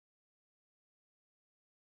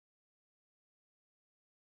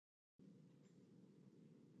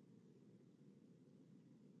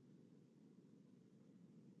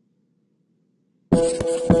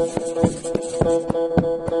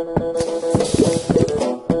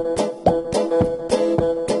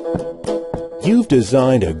You've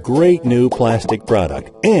designed a great new plastic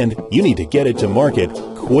product, and you need to get it to market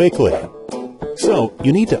quickly. So,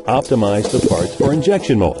 you need to optimize the parts for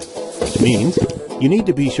injection molding, which means you need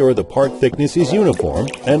to be sure the part thickness is uniform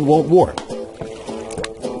and won't warp,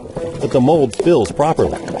 that the mold fills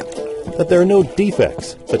properly, that there are no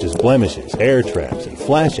defects such as blemishes, air traps, and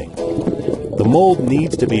flashing. The mold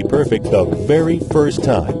needs to be perfect the very first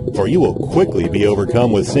time, or you will quickly be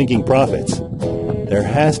overcome with sinking profits. There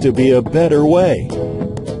has to be a better way.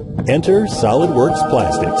 Enter SOLIDWORKS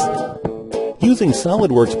Plastics. Using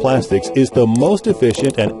SOLIDWORKS Plastics is the most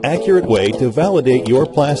efficient and accurate way to validate your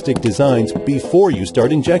plastic designs before you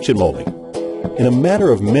start injection molding. In a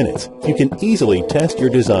matter of minutes, you can easily test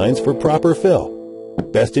your designs for proper fill,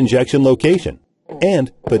 best injection location,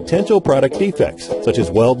 and potential product defects such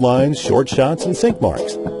as weld lines, short shots, and sink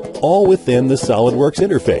marks, all within the SOLIDWORKS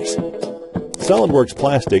interface. SOLIDWORKS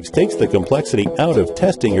Plastics takes the complexity out of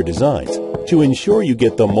testing your designs to ensure you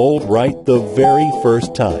get the mold right the very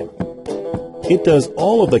first time. It does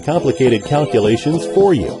all of the complicated calculations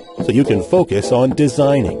for you, so you can focus on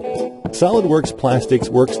designing. SOLIDWORKS Plastics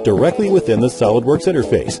works directly within the SOLIDWORKS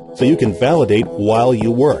interface, so you can validate while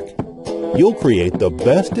you work. You'll create the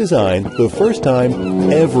best design the first time,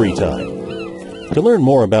 every time. To learn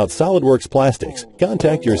more about SOLIDWORKS Plastics,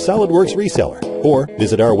 contact your SOLIDWORKS reseller or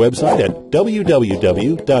visit our website at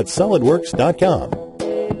www.solidworks.com.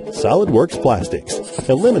 SOLIDWORKS Plastics.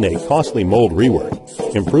 Eliminate costly mold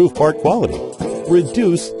rework. Improve part quality.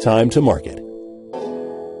 Reduce time to market.